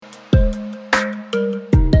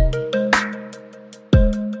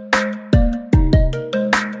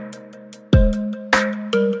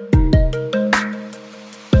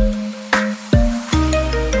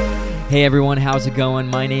Hey everyone, how's it going?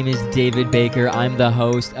 My name is David Baker. I'm the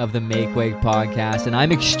host of the Make Wake podcast, and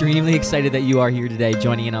I'm extremely excited that you are here today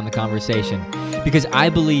joining in on the conversation because I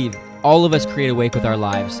believe all of us create a wake with our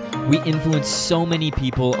lives. We influence so many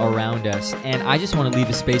people around us, and I just want to leave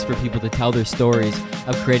a space for people to tell their stories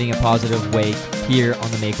of creating a positive wake here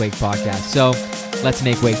on the Make Wake podcast. So let's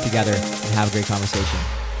make wake together and have a great conversation.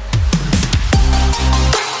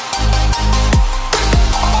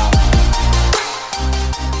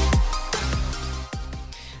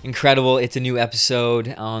 Incredible. It's a new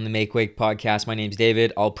episode on the Make Wake podcast. My name's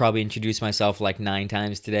David. I'll probably introduce myself like 9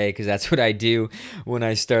 times today because that's what I do when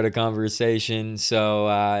I start a conversation.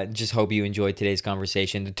 So just hope you enjoyed today's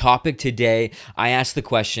conversation. The topic today, I asked the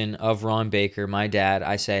question of Ron Baker, my dad.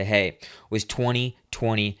 I say, hey, was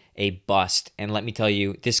 2020 a bust? And let me tell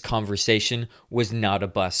you, this conversation was not a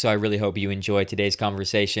bust. So I really hope you enjoy today's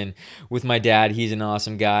conversation with my dad. He's an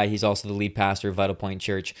awesome guy. He's also the lead pastor of Vital Point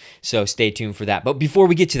Church. So stay tuned for that. But before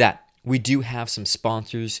we get to that, we do have some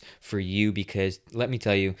sponsors for you because let me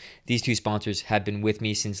tell you, these 2 sponsors have been with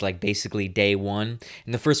me since like basically day one.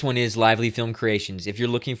 And the first one is Lively Film Creations. If you're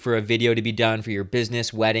looking for a video to be done for your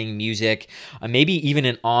business, wedding, music, maybe even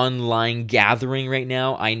an online gathering right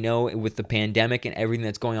now, I know with the pandemic and everything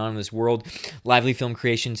that's going on in this world, Lively Film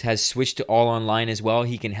Creations has switched to all online as well.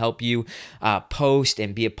 He can help you post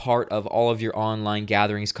and be a part of all of your online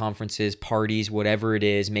gatherings, conferences, parties, whatever it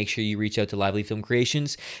is. Make sure you reach out to Lively Film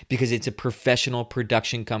Creations because it's a professional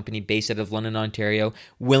production company based out of London, Ontario,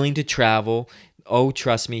 willing to travel. Oh,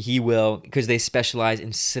 trust me, he will, because they specialize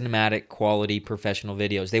in cinematic quality professional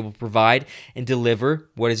videos. They will provide and deliver,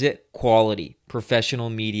 quality professional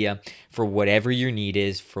media for whatever your need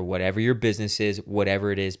is, for whatever your business is,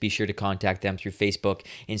 whatever it is. Be sure to contact them through Facebook,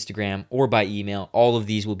 Instagram, or by email. All of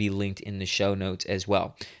these will be linked in the show notes as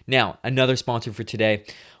well. Now, another sponsor for today,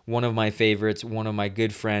 one of my favorites, one of my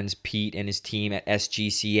good friends, Pete and his team at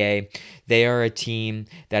SGCA. They are a team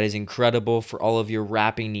that is incredible for all of your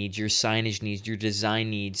wrapping needs, your signage needs, your design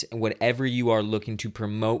needs, and whatever you are looking to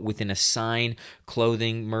promote within a sign,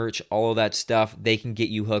 clothing, merch, all of that stuff, they can get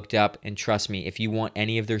you hooked up. And trust me, if you want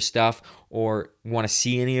any of their stuff or want to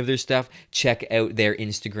see any of their stuff, check out their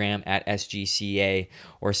Instagram at SGCA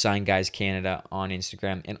or Sign Guys Canada on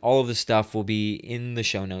Instagram. And all of the stuff will be in the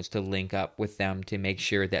show notes to link up with them to make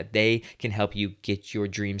sure that they can help you get your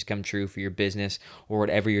dreams come true for your business or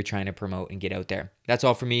whatever you're trying to promote and get out there. That's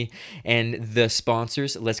all for me and the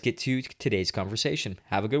sponsors. Let's get to today's conversation.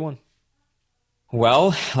 Have a good one.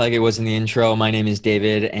 Well, like it was in the intro, my name is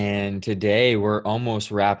David, and today we're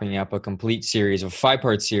almost wrapping up a complete series, a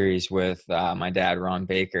 5-part series with my dad, Ron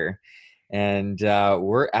Baker. And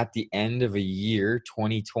we're at the end of a year,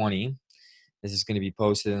 2020. This is going to be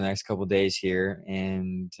posted in the next couple of days here.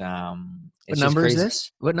 And what number is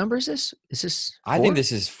this? What number is this? Is this 4? I think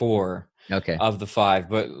this is 4 of the 5.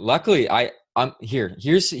 But luckily, I'm here.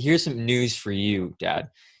 Here's some news for you, Dad.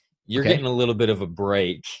 You're getting a little bit of a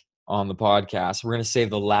break on the podcast. We're going to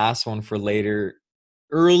save the last one for later,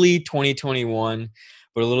 early 2021,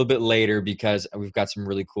 but a little bit later because we've got some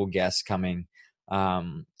really cool guests coming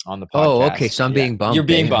on the podcast. Oh, okay. So I'm being bumped. You're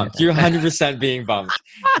being bumped. You're 100% being bumped.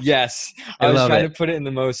 Yes. I was trying to put it in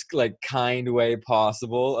the most like kind way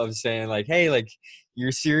possible of saying like, hey, like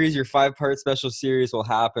your series, your 5-part special series will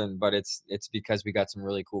happen, but it's because we got some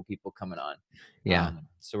really cool people coming on. Yeah.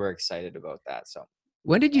 So we're excited about that. So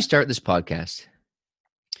when did you start this podcast?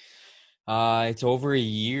 It's over a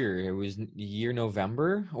year. It was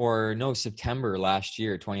September last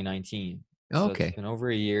year, 2019. So okay. It's been over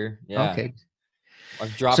a year. Yeah. Okay.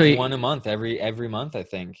 I've dropped one a month every month, I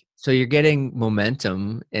think. So you're getting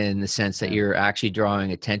momentum in the sense that you're actually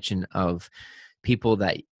drawing attention of people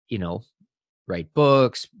that, write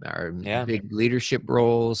books or big leadership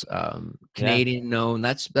roles, Canadian known.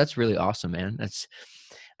 That's really awesome, man.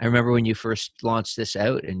 I remember when you first launched this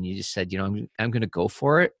out and you just said, I'm going to go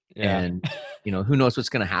for it. Yeah. And, who knows what's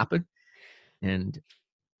going to happen. And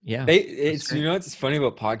yeah. What's funny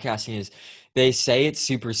about podcasting is they say it's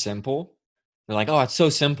super simple. They're like, oh, it's so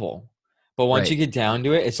simple. But once you get down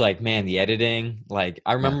to it, it's like, man, the editing, like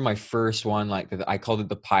I remember my first one, like I called it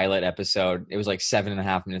the pilot episode. It was like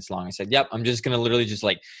 7.5 minutes long. I said, yep, I'm just going to literally just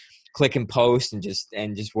like click and post and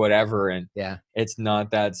just whatever. And it's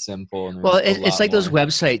not that simple. And well, it's like those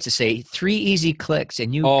websites that say 3 easy clicks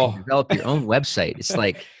and you can develop your own website. It's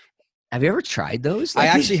like, have you ever tried those? I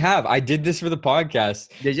actually have. I did this for the podcast.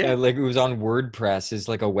 Did you? Like it was on WordPress. It's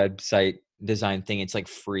like a website design thing. It's like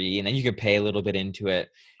free. And then you can pay a little bit into it.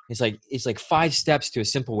 It's like 5 steps to a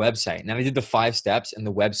simple website. And then I did the 5 steps and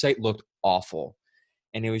the website looked awful.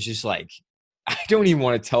 And it was just like, I don't even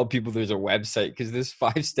want to tell people there's a website because this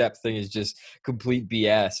 5-step thing is just complete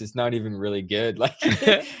BS. It's not even really good. Like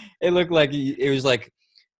it looked like it was like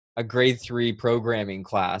a grade 3 programming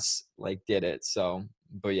class like did it. So,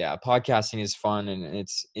 but yeah, podcasting is fun and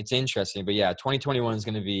it's interesting. But yeah, 2021 is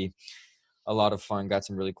going to be a lot of fun. Got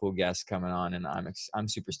some really cool guests coming on, and I'm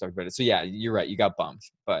super stoked about it. So yeah, you're right. You got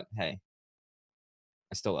bumped, but hey,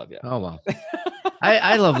 I still love you. Oh well,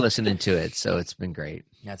 I love listening to it, so it's been great.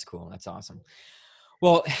 That's cool. That's awesome.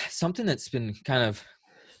 Well, something that's been kind of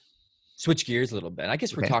switch gears a little bit. I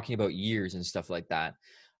guess we're talking about years and stuff like that.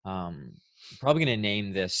 Probably going to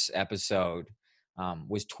name this episode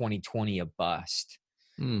was 2020 a bust.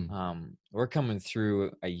 We're coming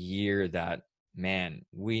through a year that, man,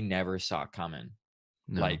 we never saw coming.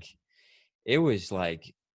 No. Like, it was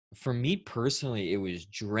like, for me personally, it was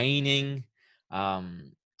draining.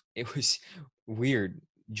 It was weird.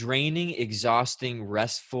 Draining, exhausting,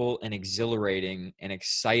 restful, and exhilarating and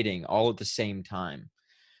exciting all at the same time.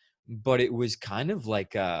 But it was kind of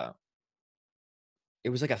like a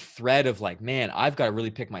thread of like, man, I've got to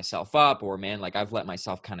really pick myself up, or man, like I've let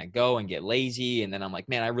myself kind of go and get lazy. And then I'm like,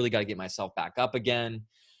 man, I really got to get myself back up again.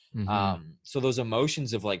 So those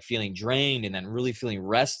emotions of like feeling drained and then really feeling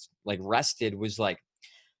rested was like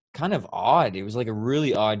kind of odd. It was like a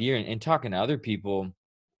really odd year. And talking to other people,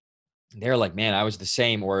 they're like, man, I was the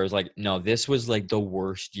same. Or it was like, no, this was like the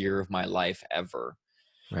worst year of my life ever.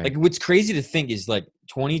 Right. Like what's crazy to think is like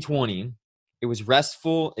 2020, it was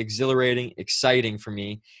restful, exhilarating, exciting for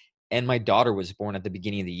me. And my daughter was born at the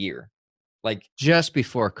beginning of the year. Like just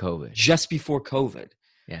before COVID.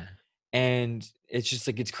 Yeah. And it's just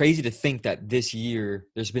like, it's crazy to think that this year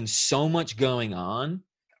there's been so much going on,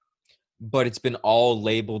 but it's been all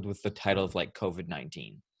labeled with the title of like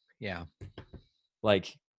COVID-19. Yeah.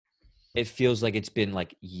 Like it feels like it's been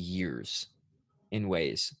like years in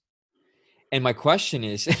ways. And my question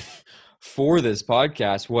is for this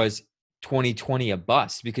podcast, was 2020 a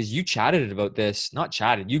bust? Because you chatted about this, not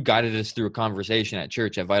chatted, you guided us through a conversation at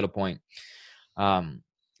church at Vital Point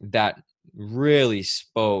that really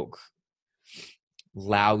spoke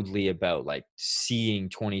loudly about like seeing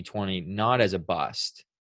 2020 not as a bust.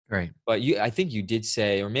 Right. But I think you did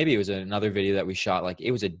say, or maybe it was another video that we shot, like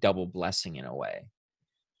it was a double blessing in a way.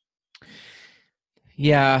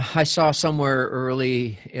 Yeah, I saw somewhere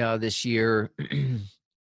early this year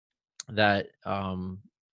that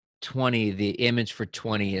 20, the image for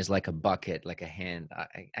 20 is like a bucket, like a hand.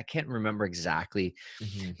 I can't remember exactly,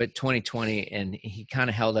 but 2020, and he kind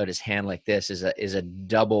of held out his hand like this is a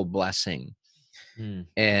double blessing.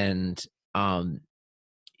 And one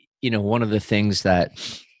of the things that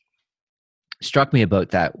struck me about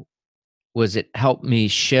that was it helped me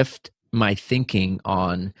shift my thinking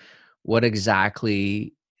on what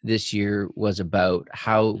exactly this year was about,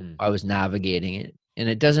 how I was navigating it. And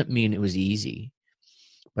it doesn't mean it was easy,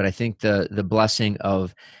 but I think the blessing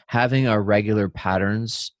of having our regular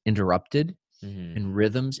patterns interrupted and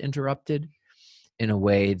rhythms interrupted in a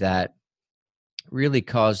way that really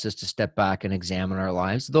caused us to step back and examine our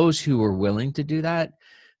lives. Those who were willing to do that,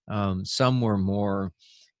 some were more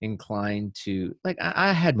inclined to, like,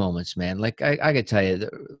 I had moments, man, like I could tell you the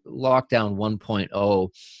lockdown 1.0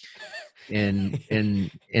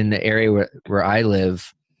 in the area where I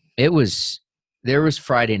live, there was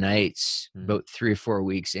Friday nights about 3 or 4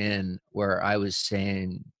 weeks in where I was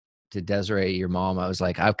saying to Desiree, your mom, I was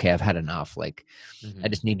like, okay, I've had enough. Like, I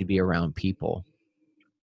just need to be around people.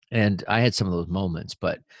 And I had some of those moments,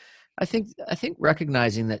 but I think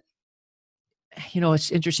recognizing that,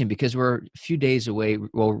 it's interesting because we're a few days away.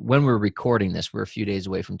 Well, when we're recording this, we're a few days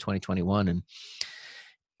away from 2021.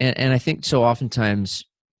 And I think so oftentimes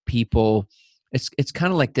people, it's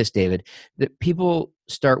kind of like this, David, that people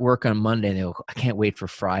start work on Monday and they go, I can't wait for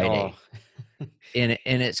Friday. Oh. and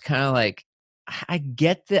it's kind of like, I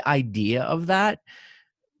get the idea of that,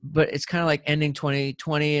 but it's kind of like ending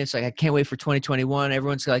 2020. It's like, I can't wait for 2021.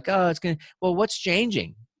 Everyone's like, oh, well, what's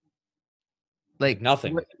changing? Like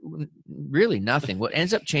nothing. Really nothing. What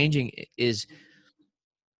ends up changing is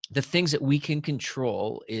the things that we can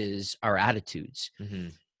control is our attitudes.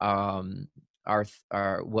 Our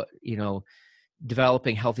what,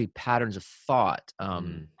 developing healthy patterns of thought,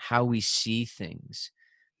 how we see things.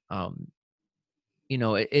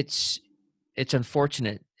 It's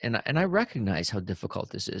unfortunate, and I recognize how difficult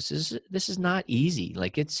this is. This is not easy.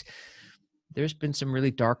 Like there's been some really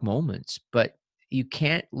dark moments, but you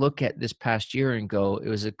can't look at this past year and go, it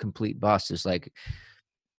was a complete bust. It's like,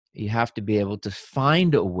 you have to be able to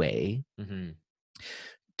find a way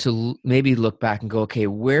to maybe look back and go, okay,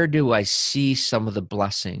 where do I see some of the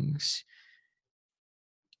blessings?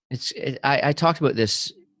 I talked about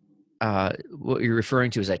this what you're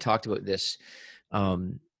referring to is I talked about this.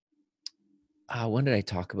 When did I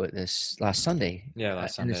talk about this? Last Sunday. Yeah,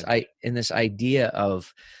 last Sunday. In this idea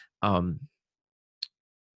of, when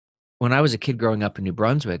I was a kid growing up in New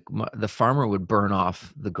Brunswick, the farmer would burn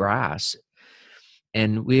off the grass,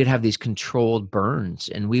 and we would have these controlled burns,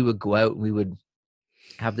 and we would go out and we would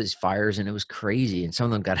have these fires, and it was crazy, and some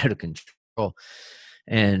of them got out of control.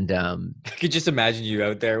 And I could just imagine you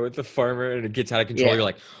out there with the farmer, and it gets out of control. Yeah. You're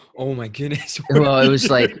like, oh my goodness. Well, it was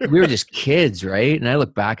like we were just kids, right? And I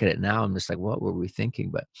look back at it now, I'm just like, what were we thinking?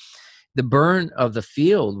 But the burn of the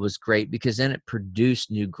field was great because then it produced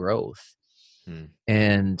new growth.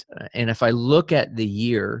 And if I look at the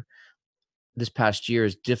year, this past year,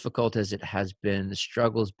 as difficult as it has been, the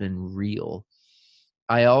struggle's been real.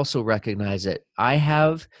 I also recognize that I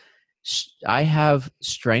have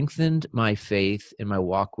strengthened my faith in my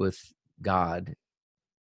walk with God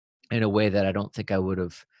in a way that I don't think I would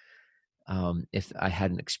have if I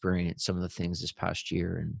hadn't experienced some of the things this past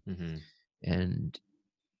year. And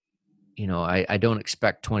you know, I don't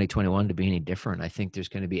expect 2021 to be any different. I think there's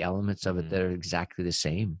going to be elements of it that are exactly the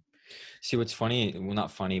same. See, what's funny, well,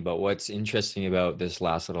 not funny, but what's interesting about this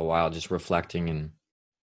last little while, just reflecting, and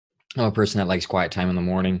I'm a person that likes quiet time in the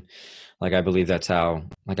morning. Like, I believe that's how,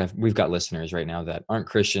 like, we've got listeners right now that aren't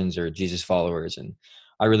Christians or Jesus followers. And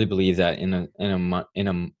I really believe that in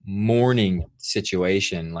a morning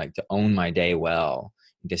situation, like, to own my day well,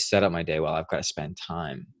 to set up my day well, I've got to spend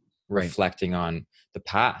time reflecting on the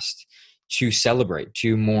past, to celebrate,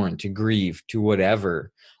 to mourn, to grieve, to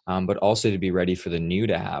whatever, but also to be ready for the new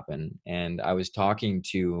to happen. And I was talking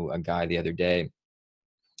to a guy the other day,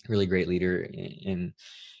 really great leader in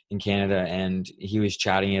Canada, and he was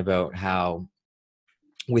chatting about how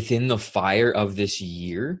within the fire of this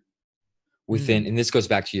year, and this goes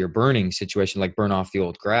back to your burning situation, like burn off the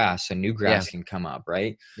old grass and new grass can come up,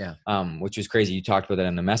 right? Yeah. Which was crazy. You talked about that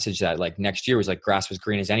in the message, that like next year was like grass was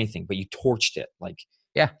green as anything, but you torched it. Like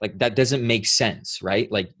that doesn't make sense,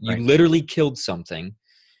 right? Like you literally killed something.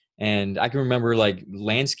 And I can remember like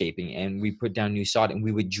landscaping, and we put down new sod and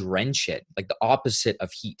we would drench it, like the opposite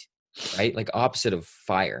of heat, right? Like opposite of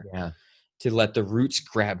fire, to let the roots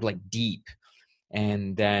grab like deep.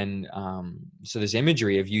 And then, so this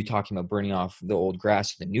imagery of you talking about burning off the old grass,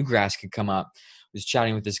 so the new grass could come up. I was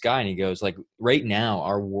chatting with this guy, and he goes like, right now,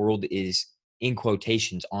 our world is, in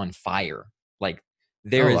quotations, on fire. Like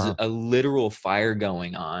there is a literal fire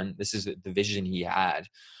going on. This is the vision he had,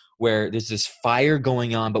 where there's this fire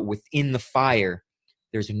going on, but within the fire,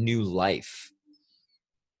 there's a new life.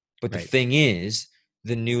 But the thing is,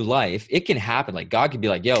 the new life, it can happen. Like God could be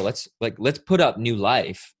like, yo, let's put up new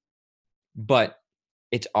life. But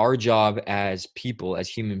it's our job as people, as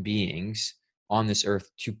human beings on this earth,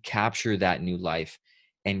 to capture that new life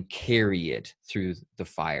and carry it through the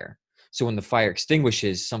fire. So when the fire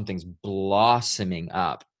extinguishes, something's blossoming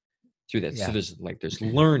up through that. So there's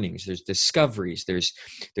learnings, there's discoveries,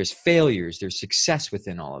 there's failures, there's success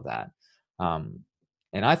within all of that.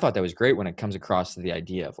 And I thought that was great when it comes across to the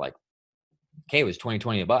idea of like, okay, was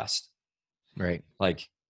 2020 a bust? Right. Like,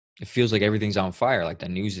 it feels like everything's on fire. Like the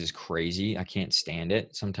news is crazy. I can't stand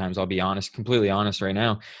it. Sometimes I'll be honest, completely honest right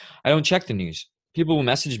now, I don't check the news. People will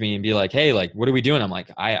message me and be like, hey, like, what are we doing? I'm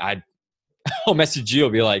like, I'll message you.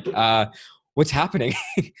 I'll be like, what's happening?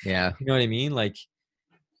 Yeah. You know what I mean? Like,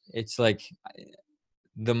 it's like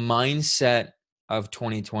the mindset of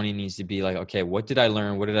 2020 needs to be like, okay, what did I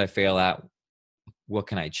learn? What did I fail at? What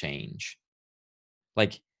can I change?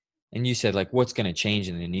 Like, and you said like, what's going to change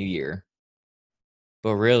in the new year?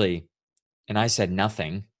 But really, and I said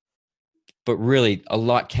nothing, but really a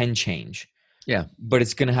lot can change. Yeah. But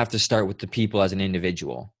it's going to have to start with the people as an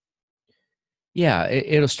individual. Yeah.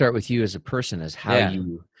 It'll start with you as a person, as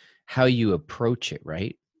how you approach it.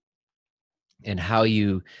 Right. And how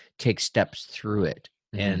you take steps through it.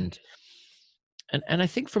 And I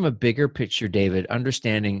think from a bigger picture, David,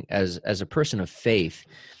 understanding as a person of faith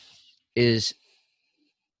is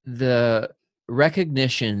the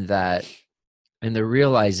recognition that, and the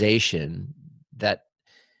realization that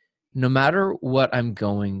no matter what I'm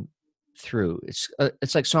going through,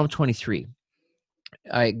 it's like Psalm 23.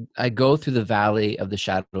 I go through the valley of the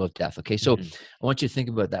shadow of death. Okay. So I want you to think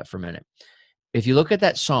about that for a minute. If you look at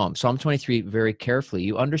that Psalm 23, very carefully,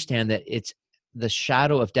 you understand that it's the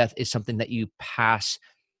shadow of death is something that you pass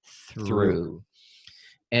through.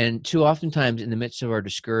 And too oftentimes in the midst of our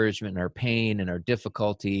discouragement and our pain and our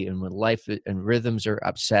difficulty, and when life and rhythms are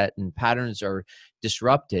upset and patterns are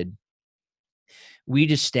disrupted, we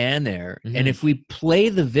just stand there. And if we play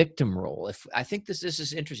the victim role, I think this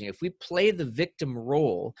is interesting. If we play the victim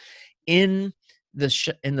role in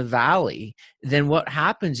in the valley, then what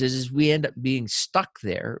happens is we end up being stuck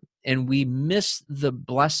there, and we miss the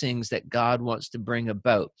blessings that God wants to bring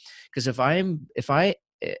about. Because if I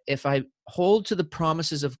hold to the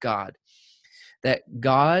promises of God, if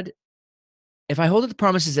I hold to the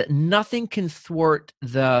promises that nothing can thwart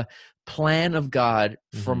the plan of God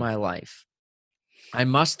for my life, I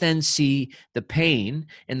must then see the pain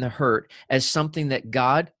and the hurt as something that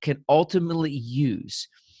God can ultimately use.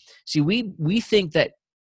 See, we think that,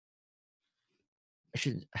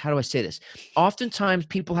 how do I say this? Oftentimes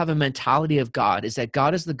people have a mentality of God is that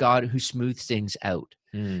God is the God who smooths things out.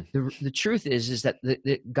 The truth is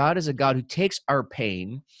that God is a God who takes our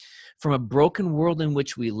pain from a broken world in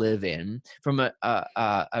which we live in, from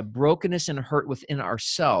a brokenness and hurt within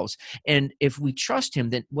ourselves. And if we trust him,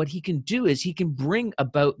 then what he can do is he can bring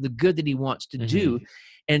about the good that he wants to do,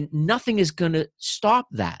 and nothing is going to stop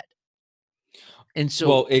that. And so,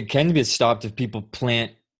 well, it can be stopped if people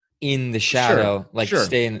plant in the shadow,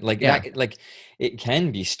 stay in, that, it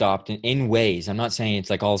can be stopped in ways. I'm not saying it's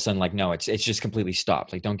like all of a sudden, like, no, it's just completely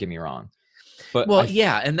stopped. Like, don't get me wrong. But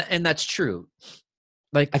and that's true.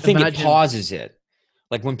 Like, I think it pauses it.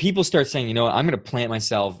 Like when people start saying, you know what, I'm going to plant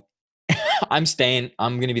myself. I'm staying.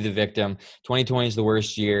 I'm going to be the victim. 2020 is the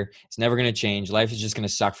worst year. It's never going to change. Life is just going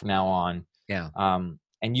to suck from now on. Yeah.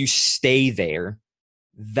 And you stay there.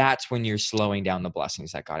 That's when you're slowing down the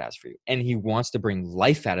blessings that God has for you. And he wants to bring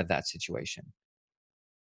life out of that situation.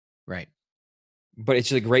 Right. But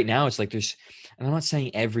it's like right now, it's like there's, and I'm not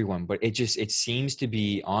saying everyone, but it seems to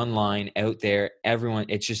be online out there. Everyone,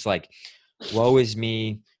 it's just like, woe is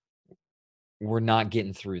me. We're not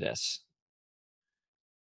getting through this.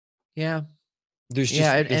 Yeah. There's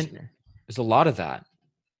a lot of that.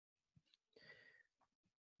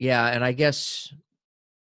 Yeah. And I guess,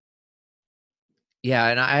 yeah.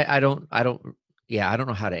 And I don't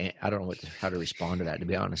know how to respond to that, to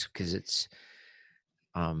be honest, because it's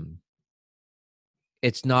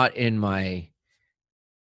not in my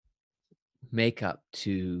makeup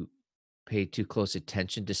to pay too close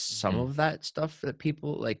attention to some of that stuff that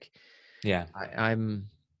people like. Yeah. I'm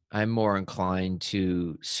more inclined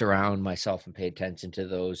to surround myself and pay attention to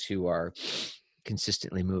those who are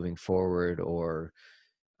consistently moving forward or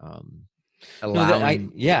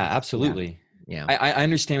allowing. Absolutely. Yeah. I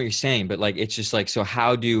understand what you're saying, but like, it's just like, so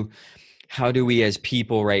how do we as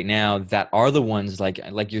people right now that are the ones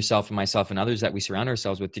like yourself and myself and others that we surround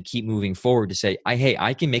ourselves with to keep moving forward to say, hey,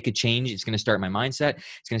 I can make a change. It's going to start in my mindset.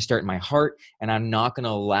 It's going to start in my heart. And I'm not going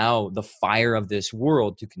to allow the fire of this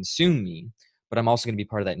world to consume me, but I'm also going to be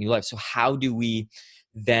part of that new life. So how do we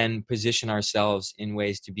then position ourselves in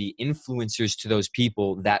ways to be influencers to those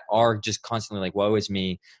people that are just constantly like, woe is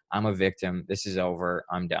me. I'm a victim. This is over.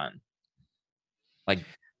 I'm done. Like,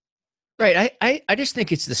 right. I just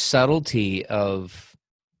think it's the subtlety of,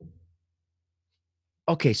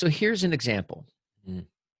 okay, so here's an example.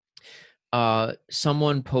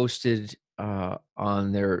 Someone posted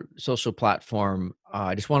on their social platform,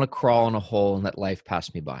 I just want to crawl in a hole and let life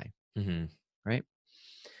pass me by. Right.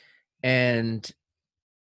 And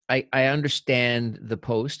I understand the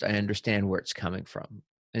post. I understand where it's coming from.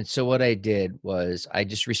 And so what I did was I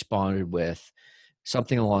just responded with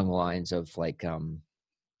something along the lines of like,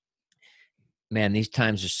 man,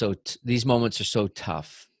 these moments are so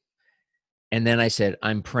tough. And then I said,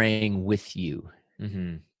 I'm praying with you.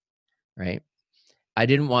 Right. I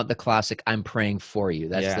didn't want the classic, I'm praying for you.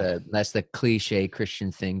 That's the cliche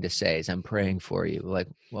Christian thing to say is I'm praying for you. Like,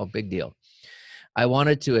 well, big deal. I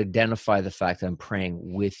wanted to identify the fact that I'm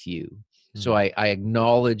praying with you. So I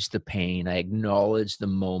acknowledge the pain. I acknowledge the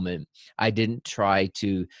moment. I didn't try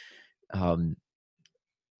to,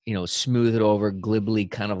 smooth it over, glibly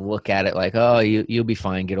kind of look at it like, oh, you'll be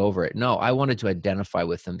fine, get over it. No, I wanted to identify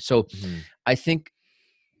with them. So I think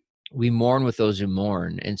we mourn with those who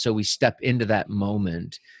mourn. And so we step into that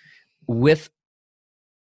moment with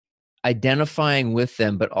identifying with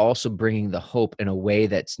them, but also bringing the hope in a way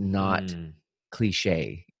that's not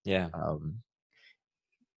cliche. Yeah.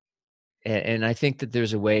 And I think that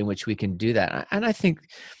there's a way in which we can do that. And I think,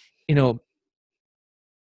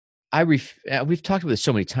 we've talked about this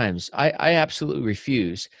so many times. I absolutely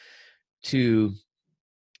refuse to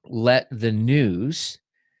let the news,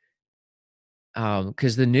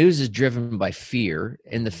 because the news is driven by fear,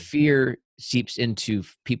 and the fear seeps into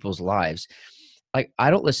people's lives. Like, I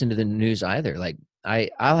don't listen to the news either. Like,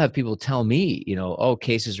 I'll have people tell me, oh,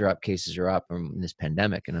 cases are up from this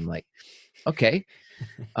pandemic. And I'm like, okay,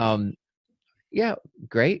 yeah,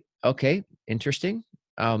 great. Okay. Interesting.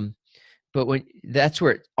 But that's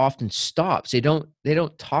where it often stops. They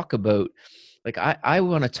don't talk about, like, I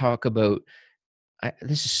want to talk about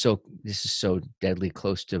this is so deadly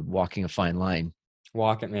close to walking a fine line.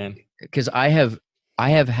 Walk it, man. Because I have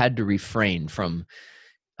had to refrain from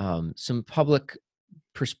some public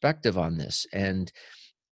perspective on this. And,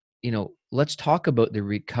 let's talk about the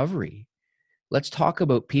recovery. Let's talk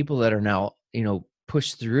about people that are now,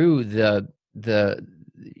 pushed through the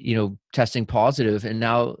testing positive, and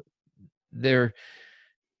now they're,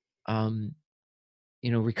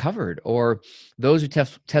 recovered, or those who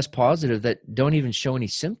test positive that don't even show any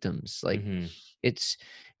symptoms. Like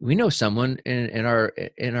we know someone in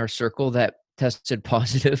our circle that tested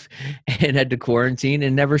positive and had to quarantine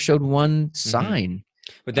and never showed one sign.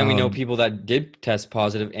 But then we know people that did test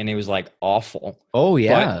positive and it was like awful. Oh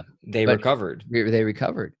yeah. But they recovered. They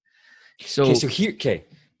recovered. So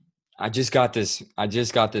I just got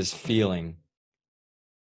this feeling.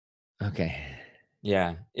 Okay.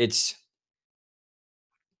 Yeah.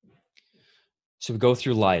 So we go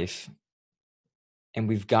through life and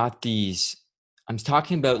we've got these, I'm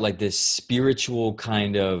talking about like this spiritual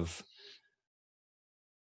kind of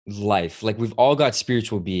life. Like we've all got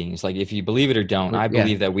spiritual beings. Like if you believe it or don't, I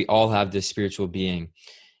believe that we all have this spiritual being.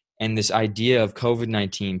 And this idea of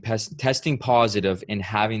COVID-19 testing positive and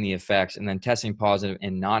having the effects, and then testing positive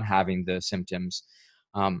and not having the symptoms,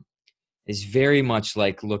 is very much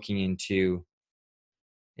like looking into,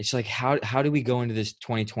 it's like, how do we go into this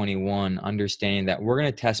 2021 understanding that we're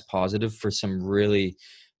going to test positive for some really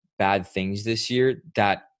bad things this year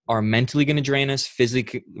that are mentally going to drain us,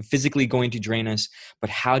 physically going to drain us, but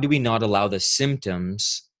how do we not allow the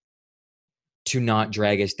symptoms to not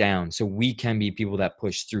drag us down so we can be people that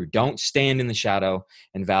push through? Don't stand in the shadow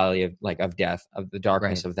and valley of death, of the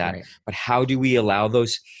darkness of that. Right. But how do we allow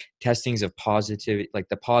those testings of positivity, like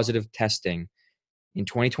the positive testing in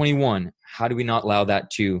 2021, how do we not allow that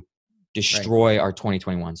to destroy our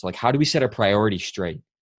 2021? So like, how do we set our priorities straight?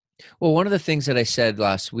 Well, one of the things that I said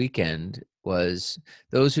last weekend was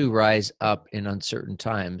those who rise up in uncertain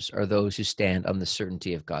times are those who stand on the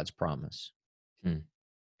certainty of God's promise.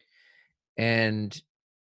 And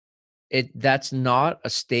that's not a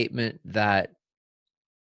statement that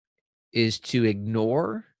is to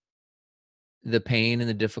ignore the pain and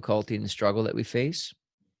the difficulty and the struggle that we face,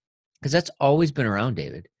 because that's always been around,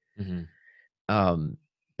 David.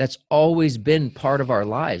 That's always been part of our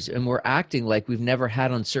lives, and we're acting like we've never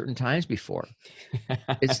had uncertain times before.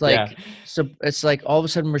 It's like, so it's like all of a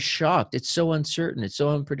sudden we're shocked. It's so uncertain. It's so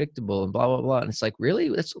unpredictable, and blah, blah, blah. And it's like, really?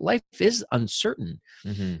 Life is uncertain.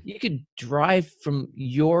 You could drive from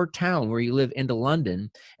your town where you live into London,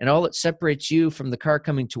 and all that separates you from the car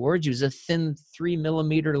coming towards you is a thin 3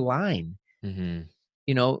 millimeter line.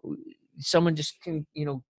 Someone just can,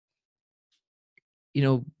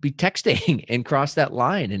 be texting and cross that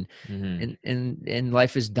line, and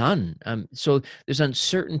life is done. So there's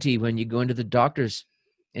uncertainty when you go into the doctors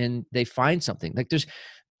and they find something. Like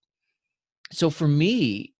so for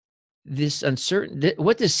me, this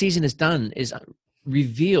what this season has done is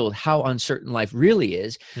revealed how uncertain life really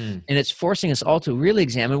is. And it's forcing us all to really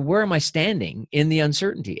examine, where am I standing in the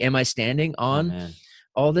uncertainty? Am I standing on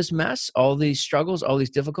all this mess, all these struggles, all these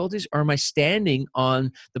difficulties, or am I standing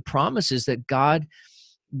on the promises that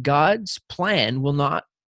God's plan will not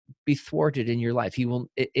be thwarted in your life? He will,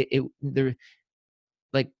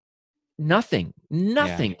 nothing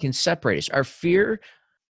can separate us. Our fear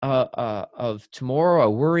of tomorrow, our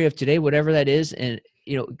worry of today, whatever that is, and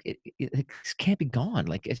it can't be gone.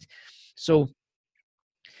 So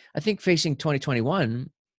I think facing 2021,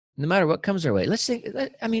 no matter what comes our way, let's say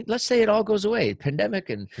it all goes away, pandemic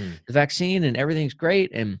and the vaccine, and everything's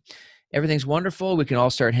great and everything's wonderful. We can all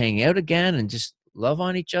start hanging out again and just love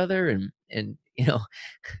on each other and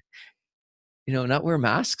not wear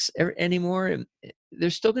masks anymore. And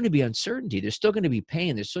there's still going to be uncertainty. There's still going to be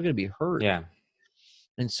pain. There's still going to be hurt. Yeah.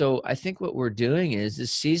 And so I think what we're doing is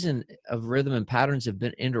this season of rhythm and patterns have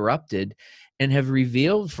been interrupted and have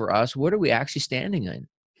revealed for us, what are we actually standing on?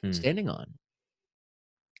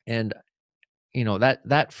 And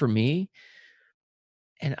that for me,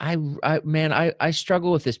 and I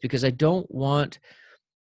struggle with this, because I don't want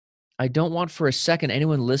for a second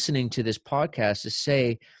anyone listening to this podcast to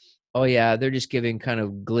say, oh yeah, they're just giving kind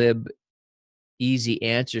of glib, easy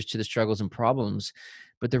answers to the struggles and problems.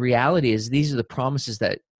 But the reality is, these are the promises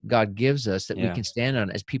that God gives us that we can stand on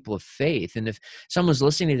as people of faith. And if someone's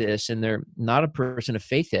listening to this and they're not a person of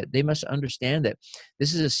faith yet, they must understand that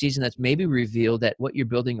this is a season that's maybe revealed that what you're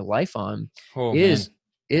building a life on is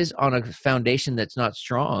on a foundation that's not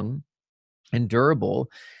strong and durable.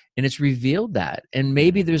 And it's revealed that. And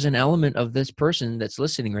maybe there's an element of this person that's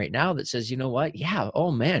listening right now that says, you know what? Yeah.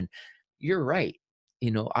 Oh man, you're right.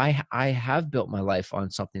 I have built my life on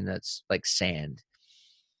something that's like sand.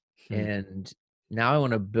 And now I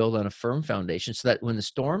want to build on a firm foundation so that when the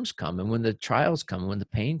storms come and when the trials come, when the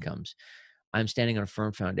pain comes, I'm standing on a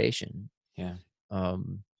firm foundation. Yeah.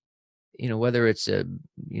 Whether it's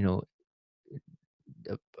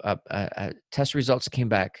test results that came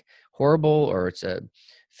back horrible, or it's a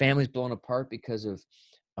family's blown apart because of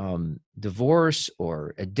divorce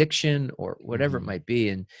or addiction or whatever it might be.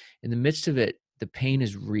 And in the midst of it, the pain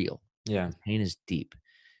is real. Yeah. The pain is deep.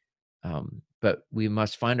 But we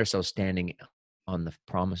must find ourselves standing on the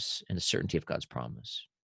promise and the certainty of God's promise.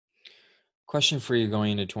 Question for you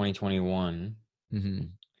going into 2021. Mm-hmm.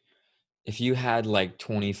 If you had like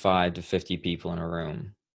 25 to 50 people in a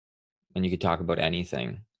room and you could talk about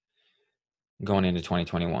anything going into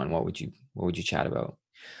 2021, what would you chat about?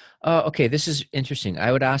 Okay, this is interesting.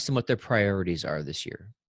 I would ask them what their priorities are this year.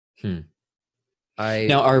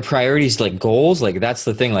 Now, are priorities like goals? Like, that's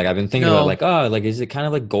the thing. Like, I've been thinking about like, oh, like, is it kind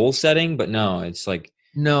of like goal setting? But no, it's like.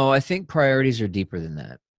 No, I think priorities are deeper than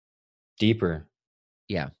that. Deeper.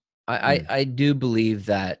 Yeah. I do believe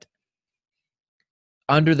that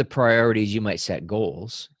under the priorities, you might set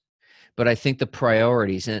goals, but I think the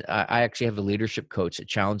priorities, and I actually have a leadership coach that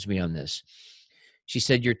challenged me on this. She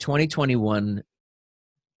said, your 2021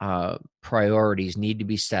 priorities need to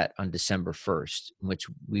be set on December 1st, which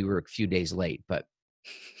we were a few days late, but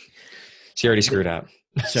she already screwed up.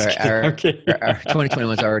 Sorry, our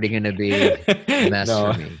 2021 is already going to be a mess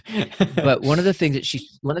for me. But one of the things she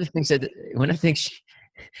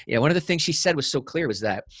said was so clear was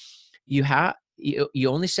that you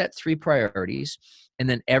only set 3 priorities, and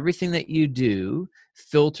then everything that you do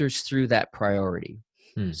filters through that priority.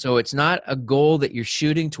 So it's not a goal that you're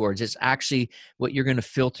shooting towards. It's actually what you're going to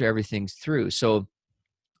filter everything through. So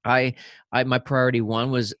my priority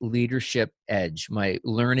 1 was leadership edge, my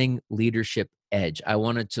learning leadership edge. I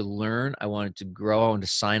wanted to learn. I wanted to grow. I wanted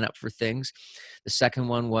to sign up for things. The second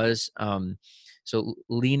one was, so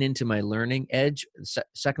lean into my learning edge. The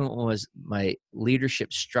second one was my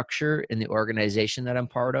leadership structure in the organization that I'm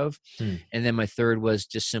part of. And then my third was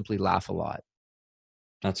just simply laugh a lot.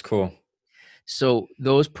 That's cool. So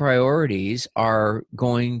those priorities are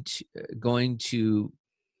going to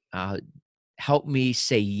help me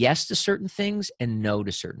say yes to certain things and no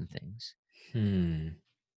to certain things.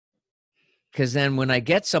 Because then when I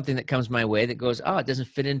get something that comes my way that goes, it doesn't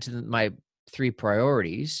fit into my 3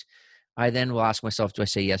 priorities, I then will ask myself, do I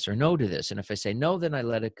say yes or no to this? And if I say no, then I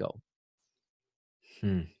let it go.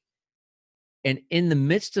 And in the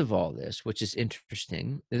midst of all this, which is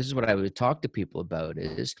interesting, this is what I would talk to people about,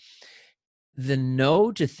 is the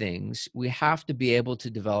no to things. We have to be able to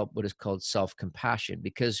develop what is called self-compassion,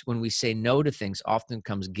 because when we say no to things, often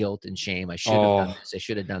comes guilt and shame. I should have done this. I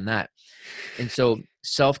should have done that. And so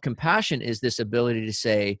self-compassion is this ability to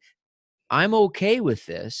say, I'm okay with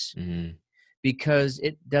this because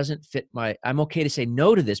it doesn't fit I'm okay to say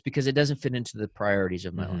no to this because it doesn't fit into the priorities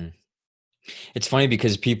of my life. It's funny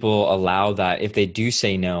because people allow that. If they do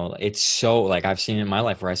say no, it's so, like, I've seen it in my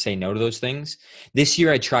life where I say no to those things. This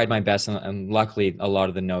year I tried my best, and luckily a lot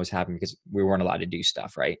of the no's happened because we weren't allowed to do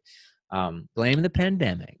stuff, right? Blame the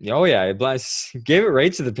pandemic. Oh yeah, gave it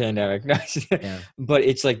right to the pandemic. But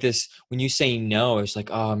it's like this, when you say no, it's like,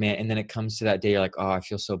 oh man, and then it comes to that day, you're like, oh, I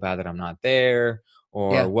feel so bad that I'm not there,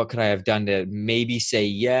 or what could I have done to maybe say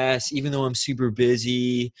yes, even though I'm super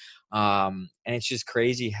busy. And it's just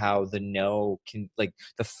crazy how the no can, like,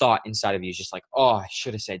 the thought inside of you is just like, oh, I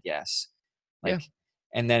should have said yes.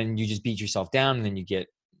 And then you just beat yourself down, and then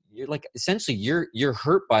you're like, essentially you're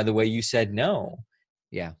hurt by the way you said no.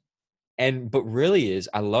 Yeah. But really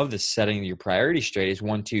I love this setting your priorities straight is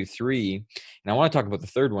 1, 2, 3. And I want to talk about the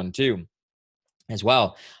third one too, as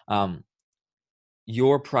well.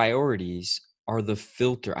 Your priorities are the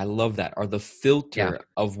filter. I love that. Are the filter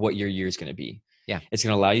of what your year is going to be. Yeah. It's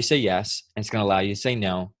going to allow you to say yes, and it's going to allow you to say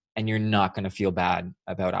no, and you're not going to feel bad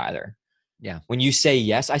about either. Yeah. When you say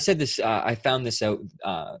yes, I said this, I found this out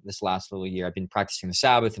this last little year. I've been practicing the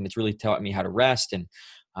Sabbath, and it's really taught me how to rest. And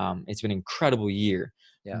it's been an incredible year.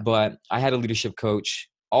 Yeah. But I had a leadership coach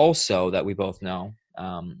also that we both know.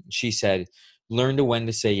 She said, learn when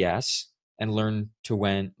to say yes, and learn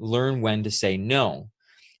when to say no,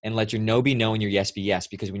 and let your no be no and your yes be yes.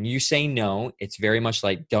 Because when you say no, it's very much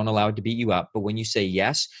like, don't allow it to beat you up. But when you say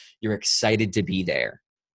yes, you're excited to be there.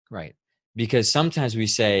 Right. Because sometimes we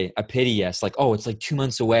say a pity yes, like, oh, it's like 2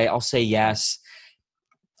 months away. I'll say yes.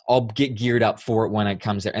 I'll get geared up for it when it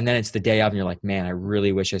comes there. And then it's the day of, and you're like, man, I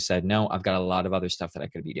really wish I said no. I've got a lot of other stuff that I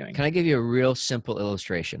could be doing. Can I give you a real simple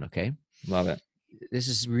illustration? Okay. Love it. This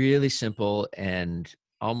is really simple and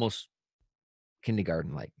almost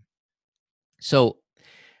kindergarten-like. So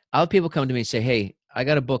I'll have people come to me and say, hey, I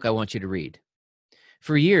got a book I want you to read.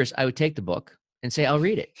 for years, I would take the book and say, I'll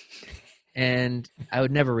read it. And I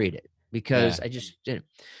would never read it because I just didn't.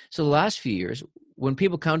 So the last few years, when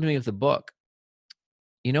people come to me with a book,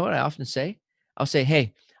 you know what I often say? I'll say,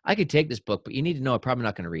 hey, I could take this book, but you need to know I'm probably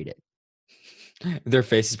not going to read it. Their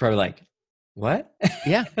face is probably like, what?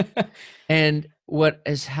 Yeah. And what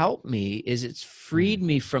has helped me is it's freed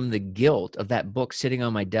me from the guilt of that book sitting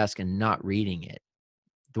on my desk and not reading it.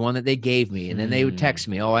 The one that they gave me. And then they would text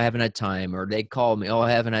me, oh, I haven't had time. Or they'd call me, oh,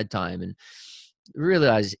 I haven't had time. And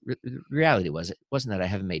reality was, it wasn't that I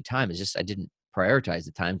haven't made time. It's just I didn't prioritize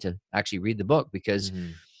the time to actually read the book because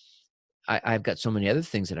I've got so many other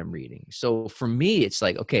things that I'm reading. So for me, it's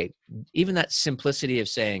like, okay, even that simplicity of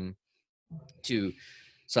saying to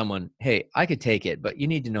someone, hey, I could take it, but you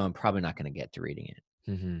need to know I'm probably not going to get to reading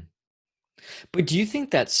it. But do you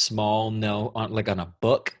think that small no on a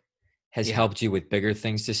book has helped you with bigger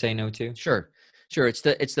things to say no to? Sure. It's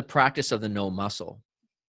the practice of the no muscle.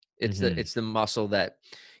 It's the muscle that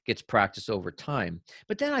gets practiced over time.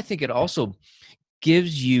 But then I think it also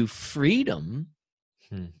gives you freedom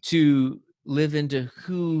to live into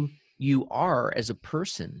who you are as a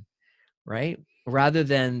person, right? Rather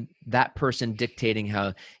than that person dictating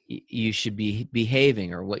how you should be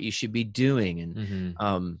behaving or what you should be doing.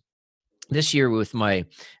 And this year with my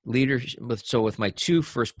leadership, with my 2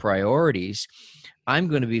 first priorities, I'm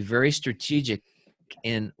going to be very strategic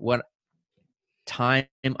in what time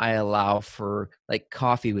I allow for like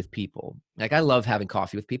coffee with people. Like I love having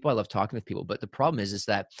coffee with people. I love talking with people. But the problem is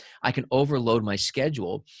that I can overload my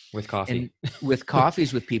schedule with coffee and with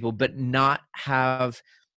coffees with people, but not have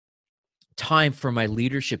time for my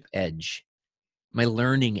leadership edge, my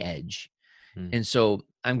learning edge. And so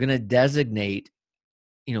I'm going to designate,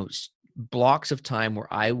 blocks of time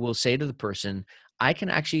where I will say to the person, I can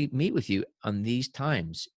actually meet with you on these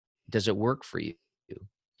times. Does it work for you?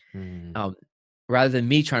 Rather than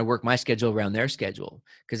me trying to work my schedule around their schedule,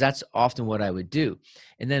 because that's often what I would do.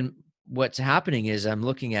 And then what's happening is I'm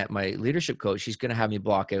looking at my leadership coach. She's going to have me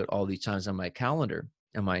block out all these times on my calendar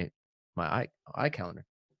and my iCalendar,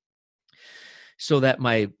 so that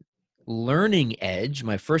my learning edge,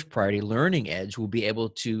 my first priority learning edge, will be able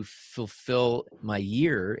to fulfill my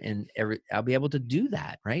year, and I'll be able to do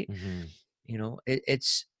that. Right.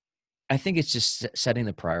 I think it's just setting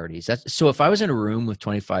the priorities. So if I was in a room with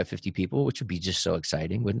 25, 50 people, which would be just so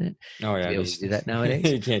exciting, wouldn't it? Oh yeah. To be able to do that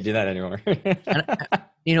nowadays. You can't do that anymore.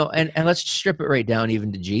 and let's strip it right down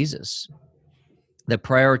even to Jesus. The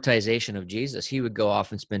prioritization of Jesus, he would go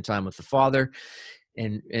off and spend time with the Father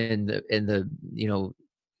and the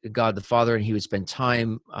God the Father, and he would spend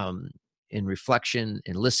time in reflection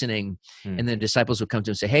and listening. And then disciples would come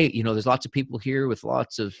to him and say, hey, there's lots of people here with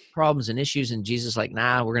lots of problems and issues. And Jesus like,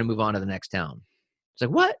 nah, we're going to move on to the next town. It's like,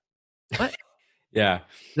 what? Yeah.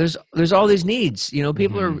 There's all these needs,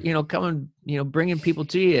 people are, coming, bringing people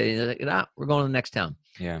to you. And like, nah, we're going to the next town.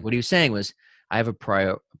 Yeah. What he was saying was, I have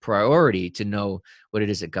a priority to know what it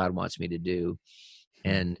is that God wants me to do.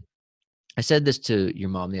 And I said this to your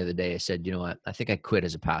mom the other day. I said, you know what? I think I quit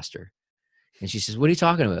as a pastor. And she says, what are you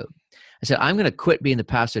talking about? I said, I'm going to quit being the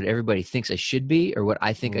pastor that everybody thinks I should be, or what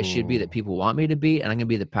I think I should be that people want me to be. And I'm going to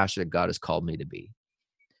be the pastor that God has called me to be.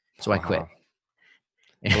 So I quit.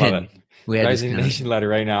 I love it. We had this resignation letter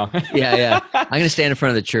right now. Yeah. I'm going to stand in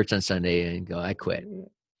front of the church on Sunday and go, I quit.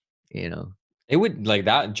 It would, like,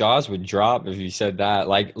 that jaws would drop if you said that,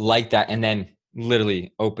 like that, and then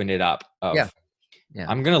literally open it up of, yeah.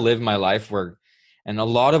 I'm going to live my life where, and a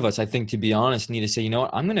lot of us, I think, to be honest, need to say, you know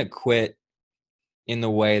what, I'm going to quit in the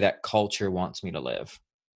way that culture wants me to live.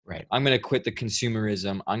 Right. I'm going to quit the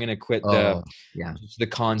consumerism. I'm going to quit the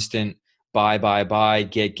constant buy,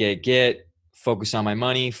 get, focus on my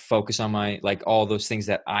money, focus on my, like, all those things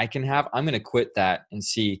that I can have. I'm going to quit that and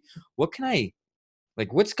see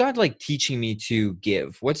what's God like teaching me to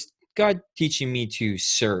give? What's God teaching me to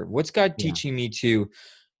serve? What's God teaching me to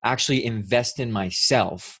actually invest in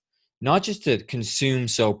myself, not just to consume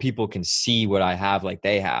so people can see what I have like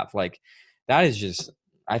they have. Like, that is just,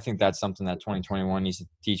 I think that's something that 2021 needs to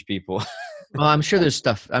teach people. Well, I'm sure there's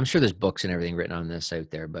books and everything written on this out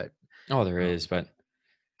there, but there is, but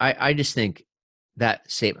I just think that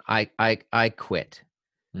statement, I quit,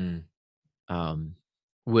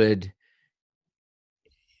 would,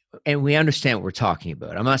 and we understand what we're talking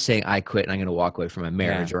about. I'm not saying I quit and I'm going to walk away from my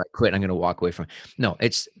marriage, or I quit and I'm going to walk away from, no,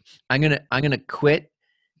 it's, I'm going to quit.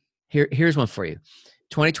 Here's one for you.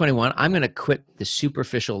 2021, I'm going to quit the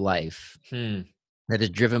superficial life that is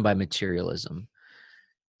driven by materialism.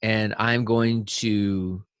 And I'm going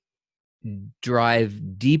to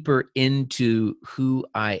drive deeper into who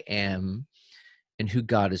I am and who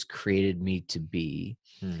God has created me to be.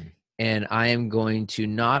 And I am going to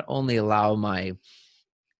not only allow my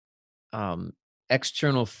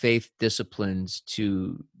external faith disciplines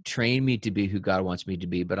to train me to be who God wants me to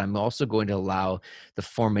be, but I'm also going to allow the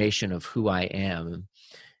formation of who I am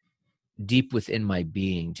deep within my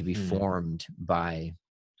being to be formed by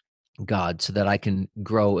God, so that I can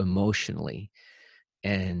grow emotionally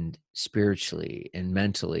and spiritually and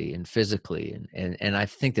mentally and physically. And I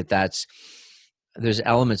think that there's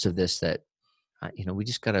elements of this that, we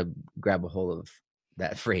just got to grab a hold of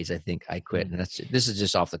that phrase. I think I quit. And this is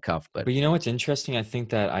just off the cuff, but you know what's interesting? I think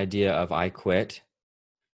that idea of I quit,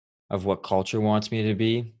 of what culture wants me to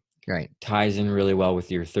be, right, ties in really well with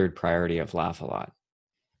your third priority of laugh a lot.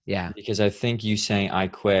 Yeah. Because I think you saying I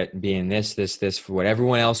quit, being this for what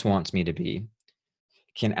everyone else wants me to be,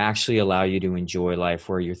 can actually allow you to enjoy life,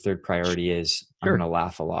 where your third priority is, I'm going to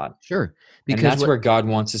laugh a lot. Sure. Because and that's where God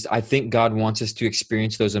wants us. I think God wants us to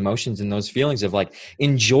experience those emotions and those feelings of like,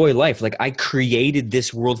 enjoy life. Like, I created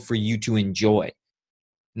this world for you to enjoy,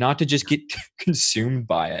 not to just get consumed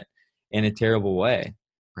by it in a terrible way.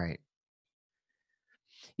 Right.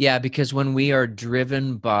 Yeah, because when we are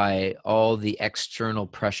driven by all the external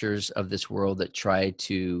pressures of this world that try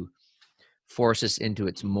to force us into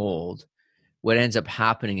its mold, what ends up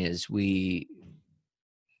happening is we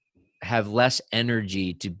have less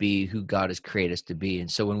energy to be who God has created us to be. And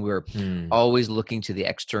so when we're always looking to the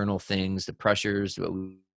external things, the pressures, what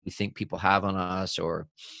we think people have on us, or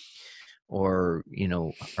our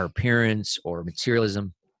appearance or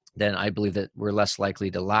materialism, then I believe that we're less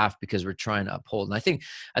likely to laugh, because we're trying to uphold. And I think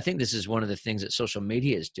this is one of the things that social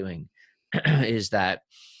media is doing, is that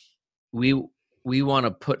we want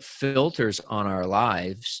to put filters on our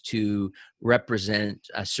lives to represent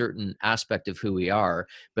a certain aspect of who we are,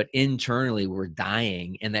 but internally we're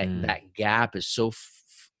dying, and that gap is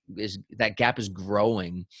that gap is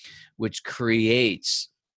growing, which creates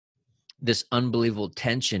this unbelievable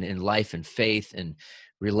tension in life and faith and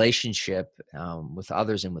relationship with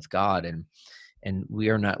others and with God, and we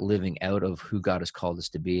are not living out of who God has called us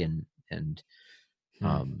to be.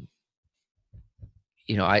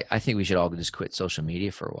 I think we should all just quit social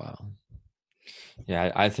media for a while.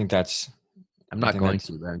 Yeah, I think that's. I'm not going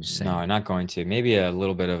to, but I'm just saying. No, I'm not going to. Maybe a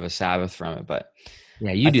little bit of a Sabbath from it, but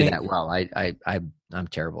yeah, you do that well. I'm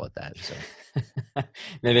terrible at that. So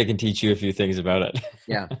maybe I can teach you a few things about it.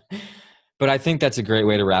 Yeah. But I think that's a great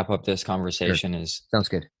way to wrap up this conversation. Sure. Is sounds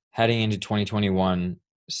good. Heading into 2021,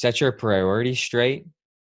 set your priorities straight,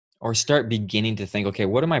 or start beginning to think, okay,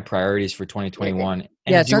 what are my priorities for 2021?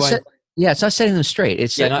 And it's not setting them straight.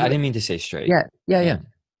 It's I didn't mean to say straight. Yeah.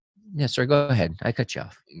 Sorry, go ahead. I cut you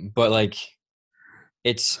off. But like,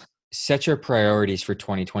 it's set your priorities for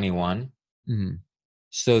 2021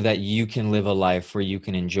 so that you can live a life where you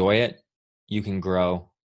can enjoy it, you can grow,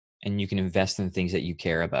 and you can invest in things that you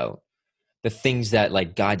care about. The things that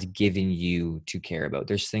like God's given you to care about.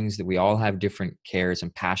 There's things that we all have different cares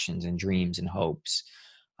and passions and dreams and hopes.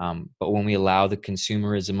 But when we allow the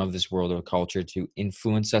consumerism of this world or culture to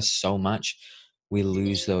influence us so much, we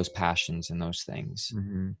lose those passions and those things.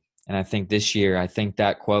 And I think this year,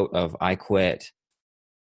 that quote of I quit,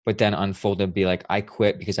 but then unfold and be like, I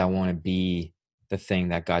quit because I want to be the thing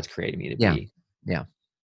that God's created me to be. Yeah.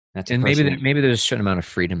 And maybe there's a certain amount of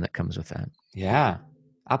freedom that comes with that. Yeah,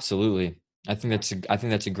 absolutely. I think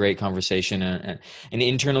that's a great conversation, an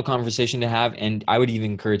internal conversation to have. And I would even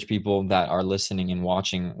encourage people that are listening and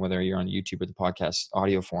watching, whether you're on YouTube or the podcast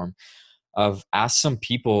audio form, of ask some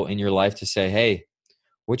people in your life to say, hey,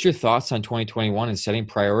 what's your thoughts on 2021 and setting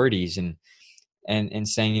priorities and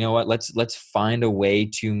saying, you know what, let's find a way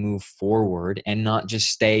to move forward and not just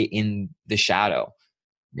stay in the shadow.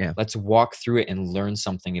 Yeah. Let's walk through it and learn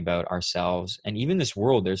something about ourselves. And even this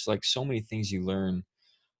world, there's like so many things you learn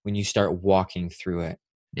when you start walking through it.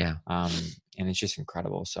 Yeah. And it's just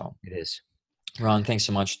incredible. So it is. Ron, thanks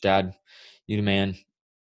so much, Dad. You the man.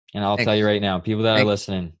 And I'll tell you right now, people that are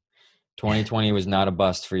listening, 2020 was not a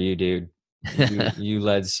bust for you, dude. You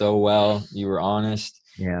led so well. You were honest.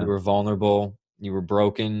 Yeah. You were vulnerable. You were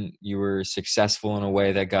broken. You were successful in a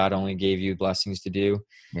way that God only gave you blessings to do.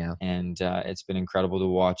 Yeah. And it's been incredible to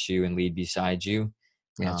watch you and lead beside you.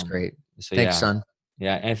 Yeah, it's great. So thanks, son.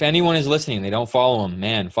 Yeah. And if anyone is listening, they don't follow him,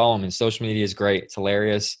 man, follow him. And social media is great. It's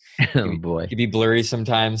hilarious. Oh, boy. It can be blurry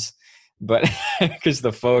sometimes, but because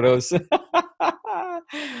the photos.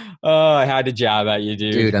 Oh, I had to jab at you,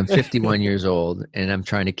 dude. Dude, I'm 51 years old, and I'm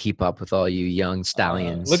trying to keep up with all you young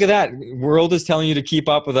stallions. Look at that. World is telling you to keep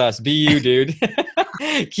up with us. Be you, dude.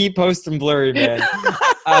 Keep posting blurry, man.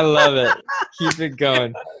 I love it. Keep it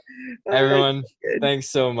going. Everyone, thanks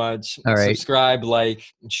so much. All right. Subscribe, like,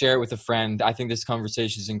 share it with a friend. I think this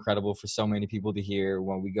conversation is incredible for so many people to hear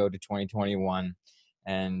when we go to 2021.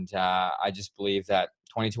 And I just believe that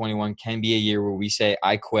 2021 can be a year where we say,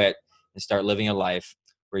 I quit, and start living a life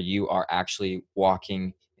where you are actually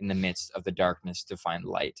walking in the midst of the darkness to find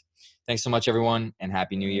light. Thanks so much, everyone, and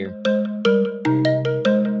Happy New Year.